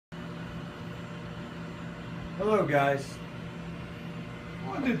Hello guys, I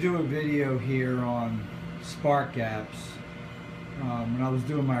wanted to do a video here on spark gaps. When I was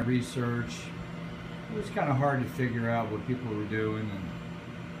doing my research, it was kind of hard to figure out what people were doing, and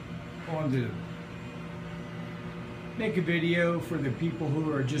I wanted to make a video for the people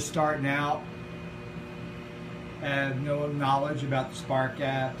who are just starting out and have no knowledge about the spark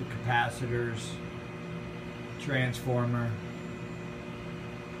gap, the capacitors, transformer.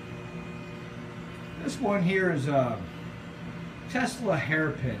 This one here is a Tesla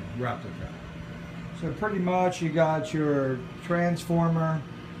hairpin replica. So pretty much you got your transformer.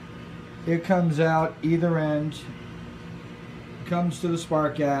 It comes out either end, comes to the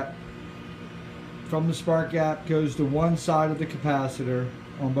spark gap. From the spark gap goes to one side of the capacitor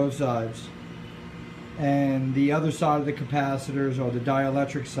on both sides. And the other side of the capacitors are the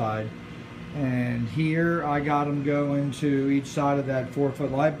dielectric side. And here I got them going to each side of that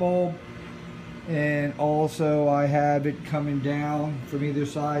 4-foot light bulb. And also I have it coming down from either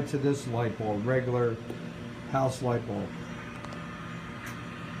side to this light bulb, regular house light bulb.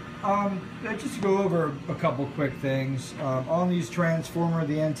 Just to go over a couple quick things. On these transformer,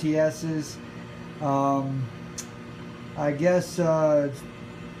 the NTSs, I guess it's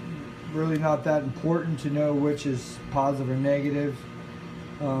really not that important to know which is positive or negative.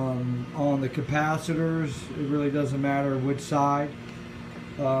 On the capacitors, it really doesn't matter which side.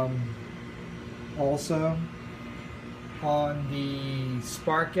 Also, on the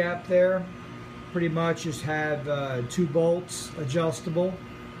spark gap there, pretty much just have 2 bolts adjustable.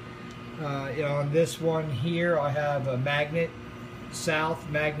 On this one here, I have a magnet south,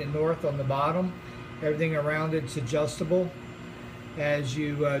 magnet north on the bottom. Everything around it's adjustable. As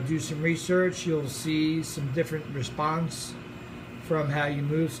you do some research, you'll see some different response from how you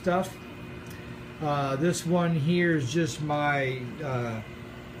move stuff. This one here is just my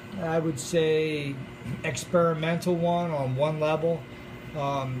I would say experimental one on one level.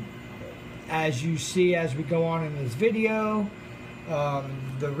 As you see as we go on in this video,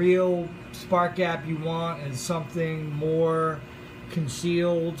 the real spark gap you want is something more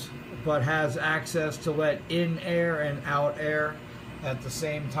concealed but has access to let in air and out air at the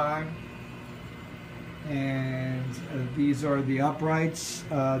same time. And these are the uprights,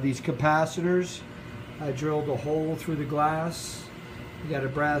 these capacitors. I drilled a hole through the glass. You got a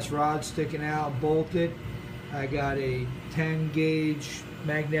brass rod sticking out, bolted. I got a 10 gauge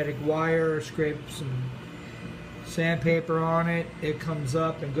magnetic wire, scraped some sandpaper on it. It comes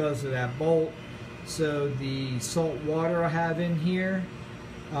up and goes to that bolt. So the salt water I have in here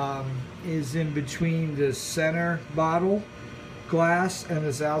is in between the center bottle glass and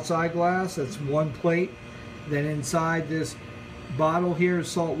this outside glass. That's one plate. Then inside this bottle here is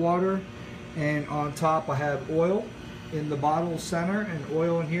salt water, and on top I have oil in the bottle center and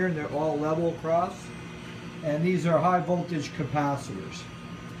oil in here, and they're all level across. And these are high voltage capacitors.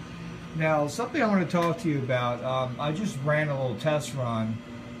 Now, something I want to talk to you about, I just ran a little test run,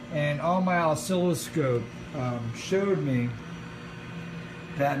 and on my oscilloscope showed me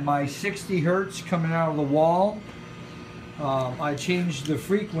that my 60 hertz coming out of the wall, I changed the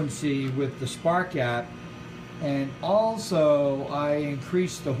frequency with the spark gap, and also I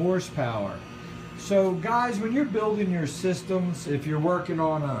increased the horsepower. So guys, when you're building your systems, if you're working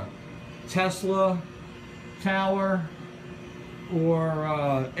on a Tesla tower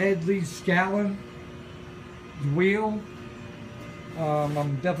or Edley Scallon wheel,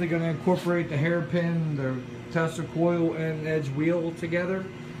 I'm definitely going to incorporate the hairpin, the Tesla Coil and Edge wheel together.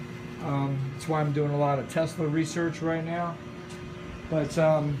 That's why I'm doing a lot of Tesla research right now. But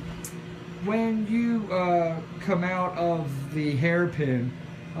when you come out of the hairpin,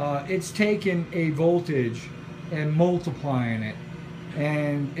 it's taking a voltage and multiplying it,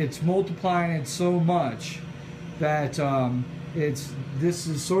 and it's multiplying it so much that this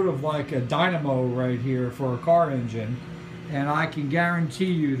is sort of like a dynamo right here for a car engine, and I can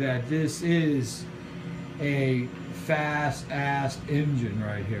guarantee you that this is a fast-ass engine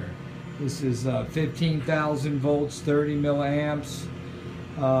right here. This is 15,000 volts, 30 milliamps.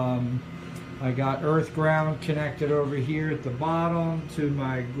 I got earth ground connected over here at the bottom to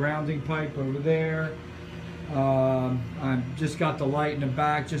my grounding pipe over there. I just got the light in the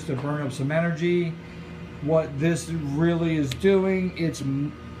back just to burn up some energy. What this really is doing, it's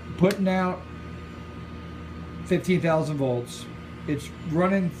putting out 15,000 volts. It's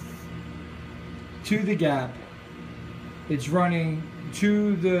running to the gap. It's running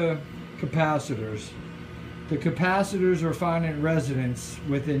to the capacitors. The capacitors are finding resonance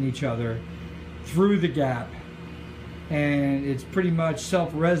within each other through the gap, and it's pretty much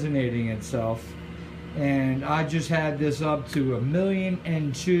self-resonating itself. And I just had this up to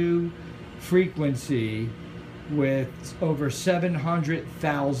 1,000,002 frequency with over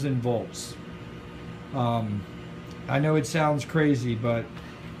 700,000 volts. I know it sounds crazy, but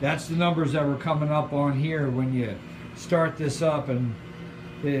that's the numbers that were coming up on here when you start this up, and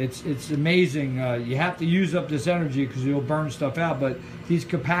it's amazing. You have to use up this energy because you'll burn stuff out, but these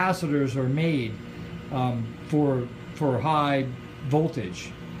capacitors are made for high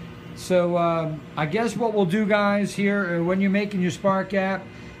voltage. So I guess what we'll do, guys, here when you're making your spark gap,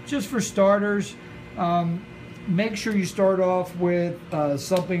 just for starters, make sure you start off with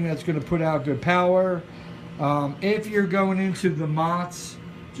something that's going to put out good power. If you're going into the mots,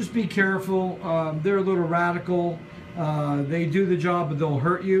 just be careful. They're a little radical. They do the job, but they'll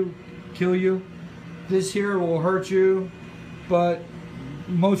hurt you, kill you. This here will hurt you, but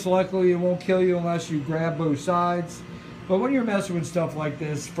most likely it won't kill you unless you grab both sides. But when you're messing with stuff like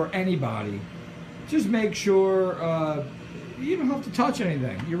this, for anybody, just make sure you don't have to touch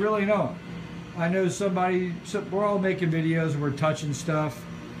anything. You really don't. I know we're all making videos and we're touching stuff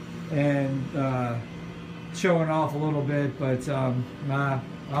and showing off a little bit, but nah,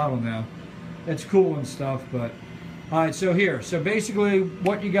 I don't know. It's cool and stuff, but all right. So basically,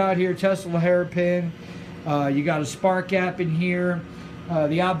 what you got here: Tesla hairpin. You got a spark gap in here.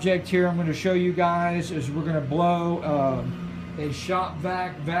 The object here I'm going to show you guys is we're going to blow a shop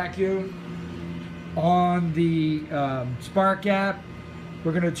vacuum on the spark gap.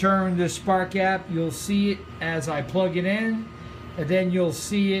 We're going to turn this spark gap. You'll see it as I plug it in, and then you'll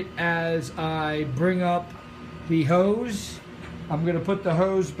see it as I bring up the hose. I'm going to put the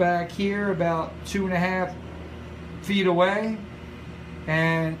hose back here about 2.5 feet away,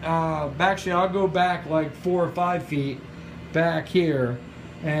 and actually I'll go back like 4 or 5 feet back here,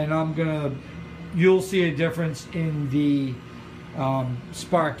 and you'll see a difference in the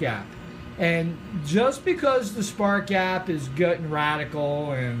spark gap. And just because the spark gap is getting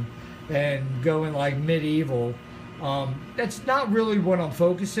radical and going like medieval, that's not really what I'm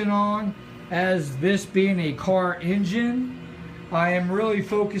focusing on. As this being a car engine, I am really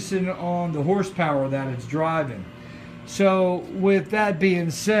focusing on the horsepower that it's driving. So with that being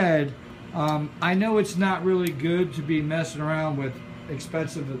said, I know it's not really good to be messing around with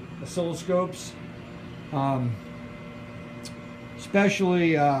expensive oscilloscopes,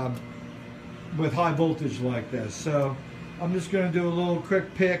 especially with high voltage like this. So I'm just going to do a little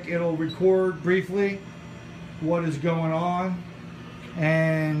quick pick. It'll record briefly what is going on,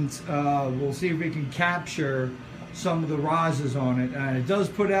 and we'll see if we can capture some of the rises on it. And it does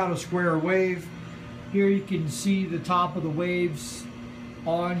put out a square wave. Here you can see the top of the waves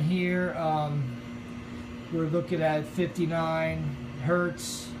on here. We're looking at 59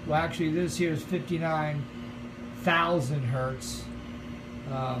 hertz. Well, actually this here is 59,000 hertz.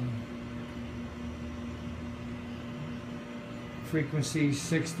 Frequency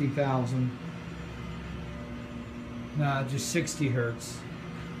 60,000. No, just 60 hertz.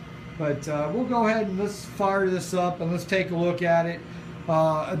 But we'll go ahead and let's fire this up and let's take a look at it.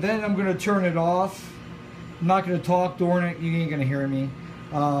 Then I'm going to turn it off. I'm not going to talk during it. You ain't going to hear me.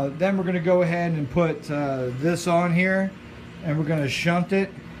 Then we're going to go ahead and put this on here, and we're going to shunt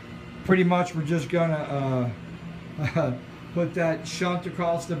it. Pretty much we're just going to put that shunt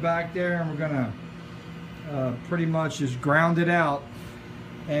across the back there, and we're going to pretty much just ground it out.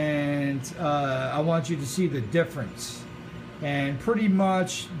 And I want you to see the difference. And pretty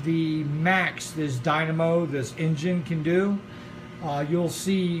much the max this dynamo, this engine can do, you'll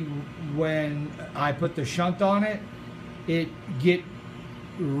see when I put the shunt on it, it get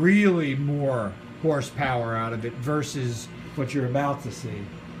really more horsepower out of it versus what you're about to see.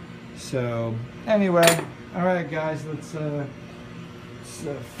 So anyway, all right guys, let's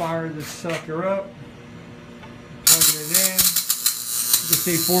fire this sucker up, plug it in. You can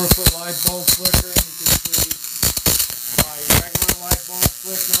see 4-foot light bulb flickering. You can see my regular light bulb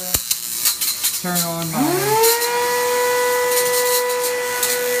flickering. Turn on my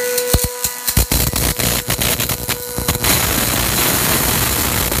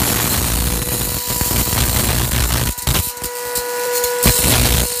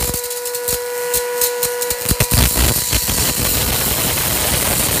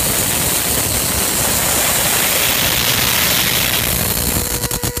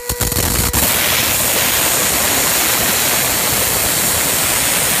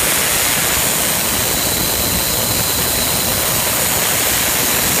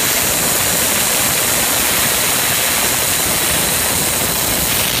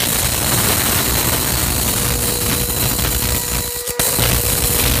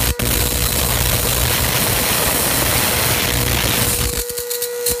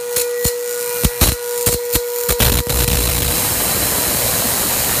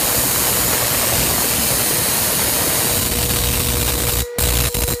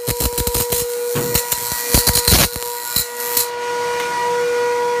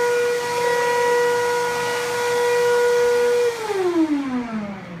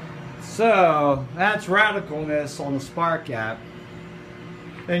So that's radicalness on the spark gap.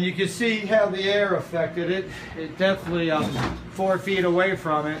 And you can see how the air affected it. It definitely 4 feet away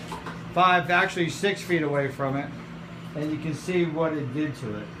from it. 5, actually 6 feet away from it. And you can see what it did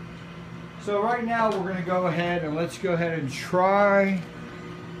to it. So right now we're going to go ahead and let's go ahead and try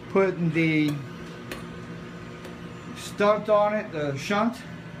putting the stunt on it, the shunt.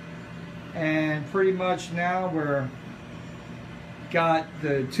 And pretty much now we're got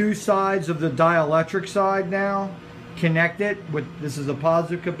the 2 sides of the dielectric side now connected with, this is a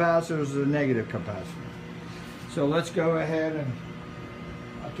positive capacitor, this is a negative capacitor. So let's go ahead and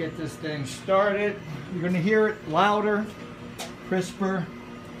I'll get this thing started. You're going to hear it louder, crisper,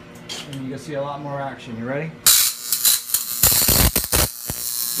 and you can see a lot more action. You ready? You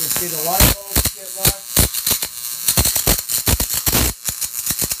see the light bulbs get less.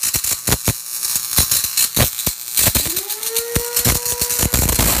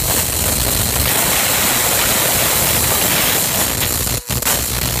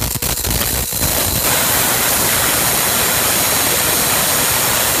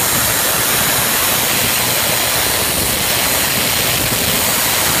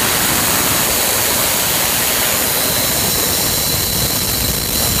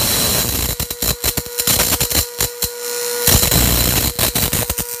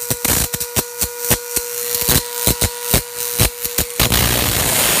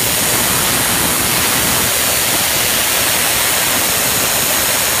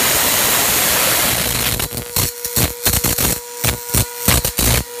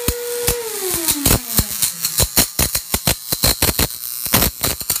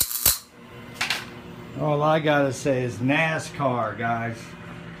 All I gotta say is NASCAR, guys.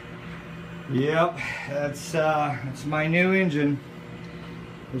 Yep, that's my new engine.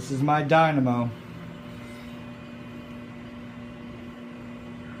 This is my dynamo.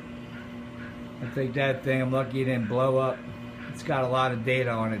 I think that thing, I'm lucky it didn't blow up. It's got a lot of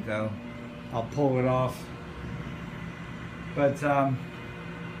data on it though. I'll pull it off. But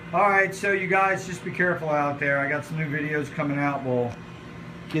alright, so you guys just be careful out there. I got some new videos coming out. We'll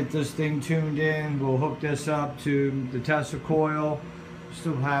get this thing tuned in. We'll hook this up to the Tesla coil.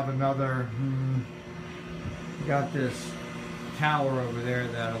 Still have another, got this tower over there,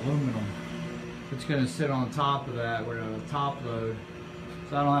 that aluminum. It's going to sit on top of that with a top load.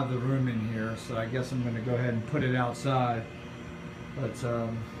 So I don't have the room in here, so I guess I'm going to go ahead and put it outside. But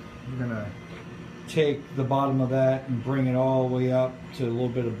we're going to take the bottom of that and bring it all the way up to a little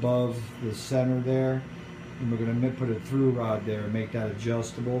bit above the center there. And we're going to put a through rod there and make that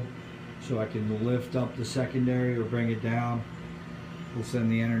adjustable so I can lift up the secondary or bring it down. We'll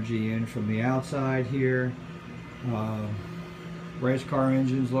send the energy in from the outside here. Race car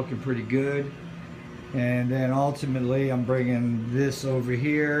engine's looking pretty good. And then ultimately I'm bringing this over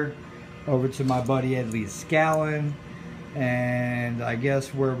here over to my buddy Ed Lee Scallon. And I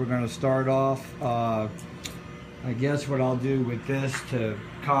guess where we're going to start off, I guess what I'll do with this to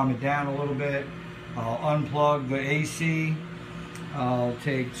calm it down a little bit, I'll unplug the AC. I'll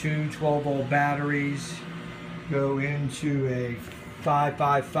take 2 12-volt batteries, go into a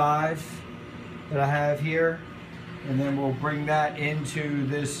 555 that I have here, and then we'll bring that into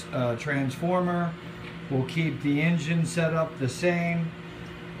this transformer. We'll keep the engine set up the same.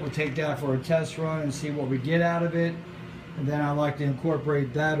 We'll take that for a test run and see what we get out of it. And then I like to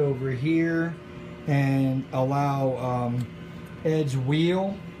incorporate that over here and allow Ed's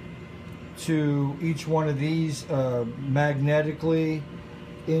wheel to each one of these magnetically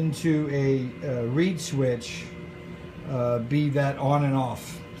into a reed switch, be that on and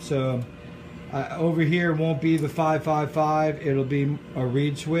off. So over here won't be the 555, it'll be a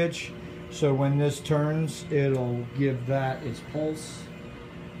reed switch. So when this turns, it'll give that its pulse.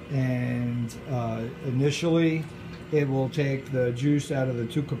 And initially, it will take the juice out of the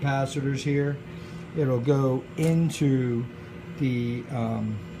 2 capacitors here. It'll go into the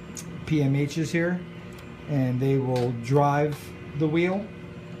PMHs here, and they will drive the wheel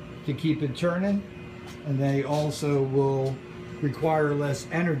to keep it turning, and they also will require less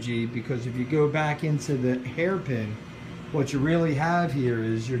energy, because if you go back into the hairpin, what you really have here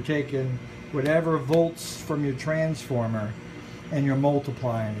is you're taking whatever volts from your transformer and you're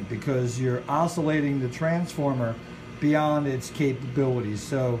multiplying it, because you're oscillating the transformer beyond its capabilities.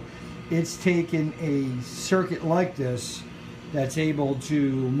 So it's taken a circuit like this that's able to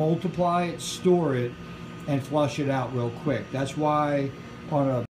multiply it, store it, and flush it out real quick. That's why on a